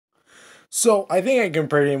So I think I can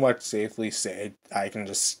pretty much safely say I can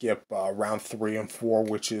just skip round 3 and 4,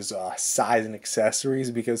 which is size and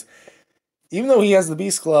accessories, because even though he has the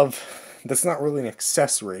Beast Glove, that's not really an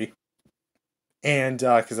accessory, and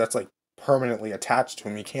because that's like permanently attached to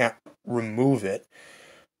him, you can't remove it.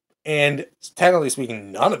 And technically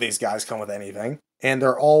speaking, none of these guys come with anything, and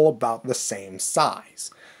they're all about the same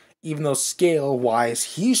size. Even though scale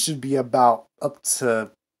wise, he should be about up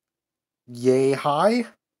to yay high.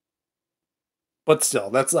 But still,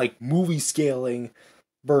 that's like movie scaling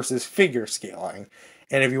versus figure scaling.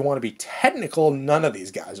 And if you want to be technical, none of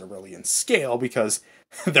these guys are really in scale because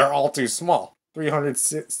they're all too small.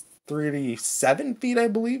 337 feet, I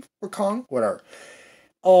believe, for Kong. Whatever.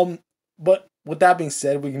 But with that being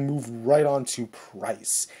said, we can move right on to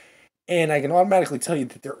price. And I can automatically tell you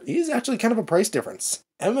that there is actually kind of a price difference.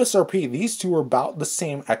 MSRP, these two are about the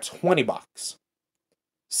same at $20.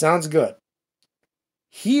 Sounds good.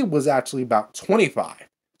 He was actually about 25.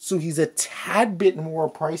 So he's a tad bit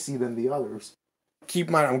more pricey than the others. Keep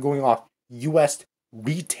in mind, I'm going off US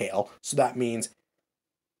retail. So that means,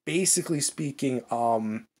 basically speaking,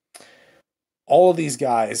 all of these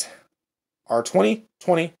guys are 20,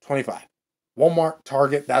 20, 25. Walmart,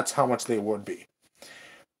 Target, that's how much they would be.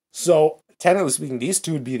 So, technically speaking, these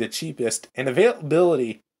two would be the cheapest, and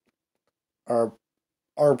availability are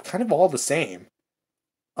kind of all the same.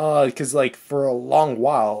 Because like for a long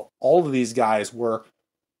while, all of these guys were,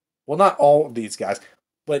 well, not all of these guys,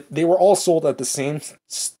 but they were all sold at the same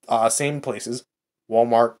places: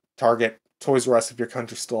 Walmart, Target, Toys R Us if your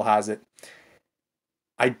country still has it.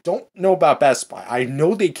 I don't know about Best Buy. I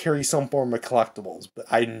know they carry some form of collectibles, but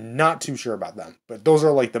I'm not too sure about them. But those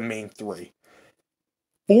are like the main three.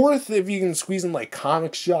 Fourth, if you can squeeze in like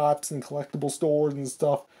comic shops and collectible stores and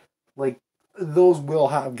stuff, like those will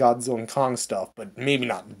have Godzilla and Kong stuff, but maybe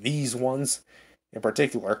not these ones in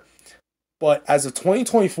particular. But as of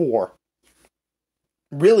 2024,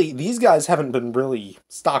 really, these guys haven't been really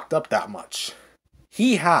stocked up that much.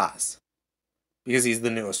 He has, because he's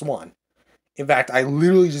the newest one. In fact, I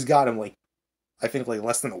literally just got him I think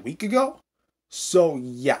less than a week ago. So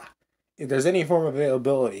yeah, if there's any form of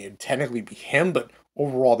availability, it'd technically be him, but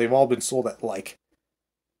overall, they've all been sold at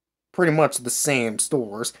pretty much the same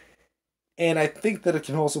stores. And I think that it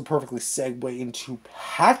can also perfectly segue into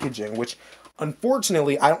packaging, which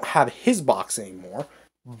unfortunately I don't have his box anymore.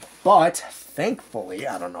 But thankfully,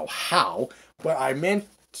 I don't know how, but I meant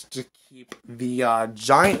to keep the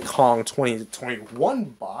Giant Kong 2021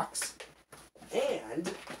 box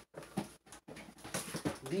and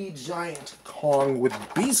the Giant Kong with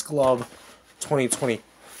Beast Glove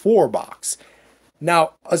 2024 box.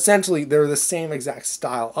 Now, essentially, they're the same exact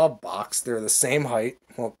style of box. They're the same height.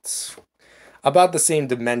 Well, it's about the same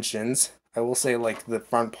dimensions. I will say, the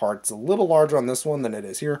front part's a little larger on this one than it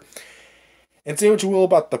is here. And say what you will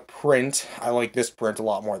about the print. I like this print a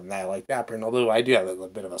lot more than I like that print, although I do have a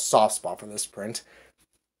bit of a soft spot for this print.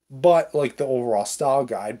 But, the overall style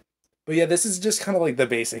guide. But yeah, this is just kind of the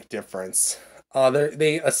basic difference.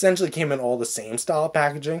 They essentially came in all the same style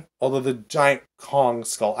packaging, although the Giant Kong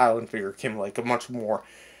Skull Island figure came in a much more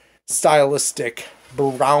stylistic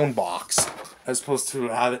brown box, as opposed to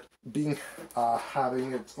having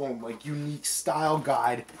its own unique style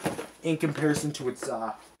guide in comparison to its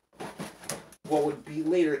what would be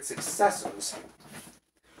later its successors.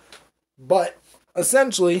 But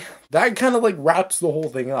essentially, that kind of wraps the whole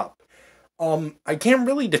thing up. I can't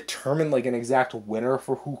really determine an exact winner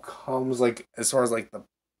for who comes as far as the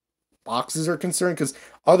boxes are concerned, because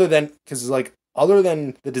other than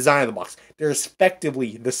the design of the box, they're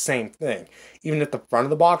effectively the same thing. Even at the front of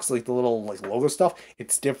the box, the little logo stuff,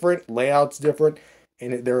 it's different, layout's different,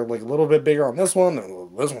 and they're a little bit bigger on this one,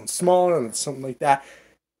 and this one's smaller, and something like that.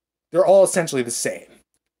 They're all essentially the same.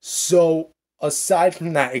 So aside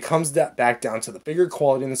from that, it comes back down to the figure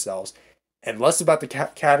quality themselves, and less about the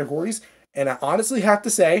categories. And I honestly have to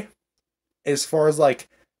say, as far as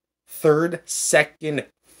third, second,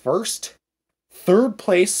 first, third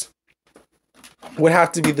place would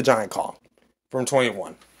have to be the Giant Kong from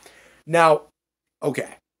 21. Now,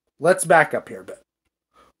 okay, let's back up here a bit.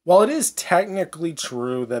 While it is technically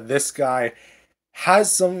true that this guy has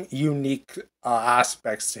some unique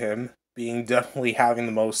aspects to him, being definitely having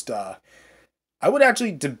the most, I would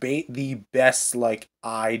actually debate the best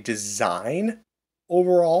eye design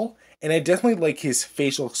overall. And I definitely like his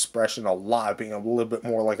facial expression a lot, being a little bit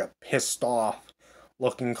more a pissed off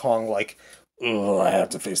looking Kong, ugh, I have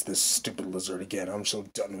to face this stupid lizard again. I'm so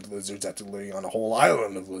done with lizards after living on a whole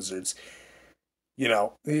island of lizards.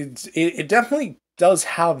 It definitely does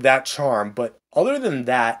have that charm, but other than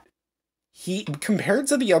that, he, compared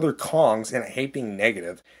to the other Kongs, and I hate being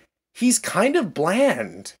negative, he's kind of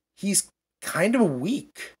bland. He's kind of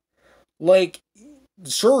weak. Like,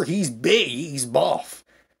 sure, he's big, he's buff.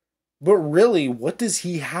 But really, what does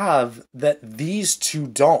he have that these two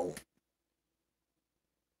don't?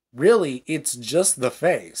 Really, it's just the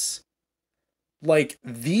face. Like,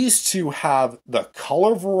 these two have the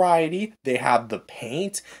color variety, they have the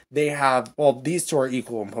paint, they have, well, these two are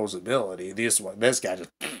equal in posability. This guy just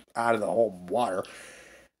out of the whole water.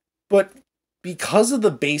 But because of the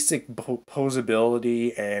basic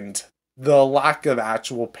posability and the lack of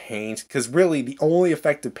actual paint, because really the only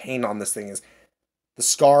effective paint on this thing is the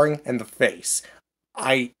scarring and the face.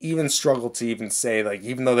 I even struggle to even say, like,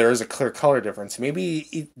 even though there is a clear color difference,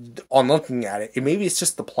 maybe on looking at it, maybe it's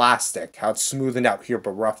just the plastic, how it's smoothened out here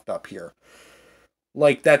but roughed up here.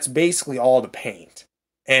 Like, that's basically all the paint.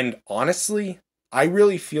 And honestly, I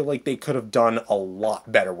really feel like they could have done a lot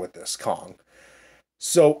better with this Kong.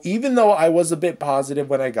 So even though I was a bit positive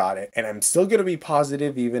when I got it, and I'm still going to be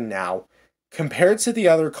positive even now, compared to the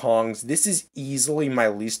other Kongs, this is easily my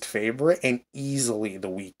least favorite and easily the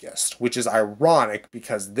weakest, which is ironic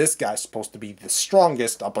because this guy's supposed to be the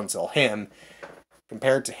strongest up until him,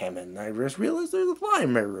 compared to him, and I just realized there's a fly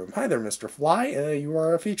in my room. Hi there, Mr. Fly. You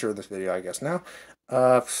are a feature of this video, I guess, now.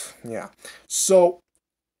 Yeah. So,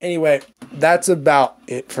 anyway, that's about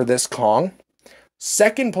it for this Kong.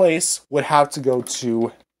 Second place would have to go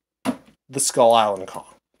to the Skull Island Kong.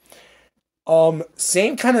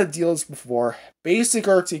 Same kind of deal as before. Basic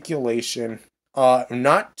articulation.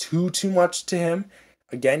 Not too much to him.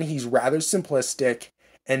 Again, he's rather simplistic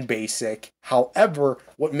and basic. However,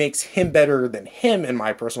 what makes him better than him, in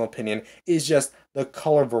my personal opinion, is just the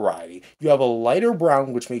color variety. You have a lighter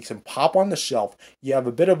brown, which makes him pop on the shelf. You have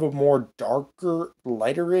a bit of a more darker,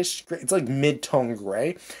 lighterish gray. It's like mid-tone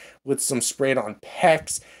gray with some sprayed on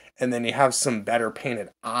pecs. And then you have some better painted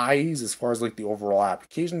eyes as far as like the overall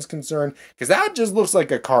application is concerned. Because that just looks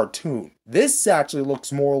like a cartoon. This actually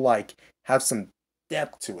looks more like have some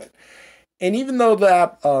depth to it. And even though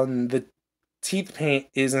that the teeth paint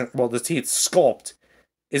isn't, well, the teeth sculpt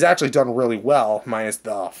is actually done really well, minus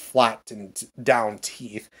the flat and down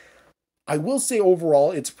teeth, I will say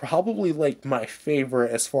overall it's probably like my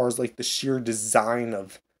favorite as far as like the sheer design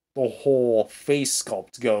of the whole face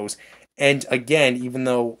sculpt goes. And again, even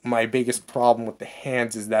though my biggest problem with the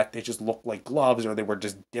hands is that they just look like gloves or they were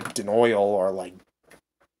just dipped in oil or like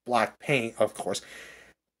black paint, of course,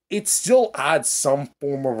 it still adds some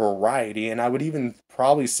form of variety. And I would even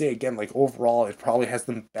probably say again, like overall, it probably has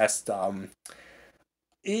the best,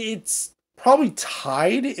 it's probably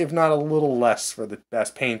tied, if not a little less, for the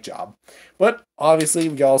best paint job. But obviously,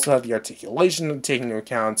 we also have the articulation to take into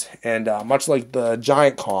account. And much like the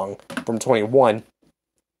Giant Kong from 21,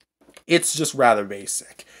 it's just rather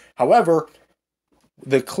basic. However,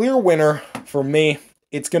 the clear winner for me,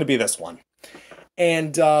 it's going to be this one.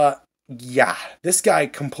 And yeah, this guy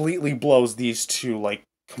completely blows these two like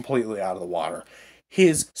completely out of the water.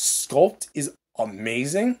 His sculpt is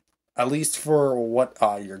amazing, at least for what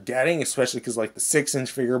you're getting, especially because like the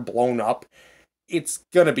 6-inch figure blown up, it's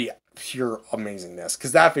going to be pure amazingness.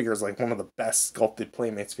 Because that figure is like one of the best sculpted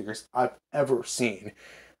Playmates figures I've ever seen.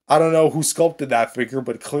 I don't know who sculpted that figure,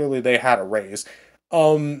 but clearly they had a raise.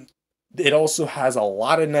 It also has a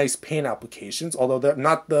lot of nice paint applications, although they're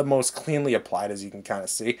not the most cleanly applied, as you can kind of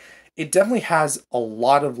see. It definitely has a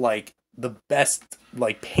lot of, like, the best,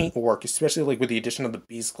 like, paint work, especially, like, with the addition of the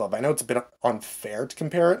Beast Glove. I know it's a bit unfair to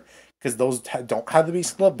compare it, because those don't have the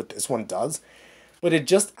Beast Glove, but this one does. But it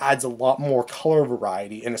just adds a lot more color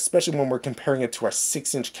variety, and especially when we're comparing it to our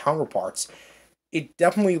 6-inch counterparts, it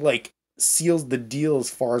definitely, like, seals the deal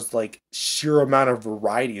as far as like sheer amount of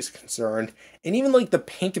variety is concerned. And even like the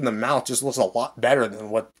pink in the mouth just looks a lot better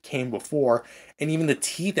than what came before, and even the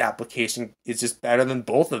teeth application is just better than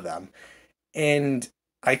both of them. And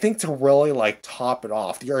I think to really like top it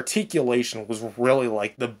off, the articulation was really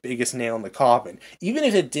like the biggest nail in the coffin. Even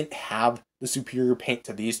if it didn't have the superior paint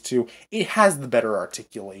to these two, it has the better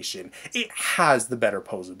articulation, it has the better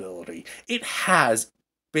posability, it has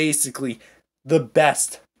basically the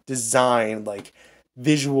best design, like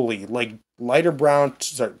visually, like lighter brown,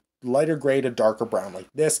 sorry, lighter gray to darker brown, like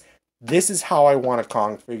this. This is how I want a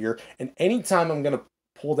Kong figure, and anytime I'm gonna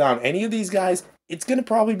pull down any of these guys, it's gonna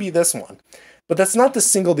probably be this one. But that's not to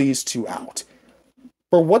single these two out.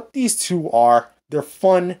 For what these two are, they're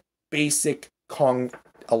fun, basic Kong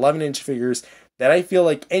 11-inch figures that I feel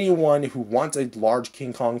like anyone who wants a large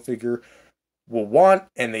King Kong figure will want,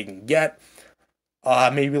 and they can get.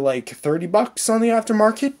 Maybe like $30 on the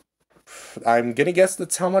aftermarket. I'm gonna guess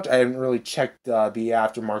that's how much. I haven't really checked the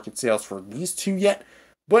aftermarket sales for these two yet.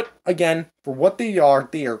 But again, for what they are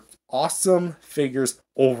awesome figures,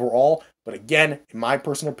 overall. But again, in my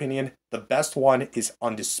personal opinion, the best one is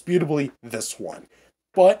undisputably this one.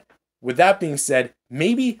 But with that being said,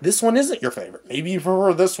 maybe this one isn't your favorite. Maybe you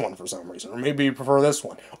prefer this one for some reason, or maybe you prefer this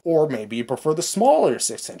one, or maybe you prefer the smaller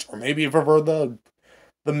 6-inch, or maybe you prefer the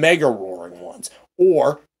mega roaring ones,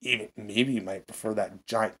 or even maybe you might prefer that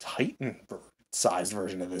giant Titan sized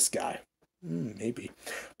version of this guy. Maybe.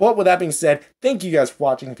 But with that being said, thank you guys for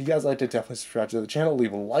watching. If you guys liked it, definitely subscribe to the channel.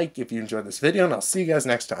 Leave a like if you enjoyed this video, and I'll see you guys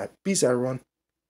next time. Peace out, everyone.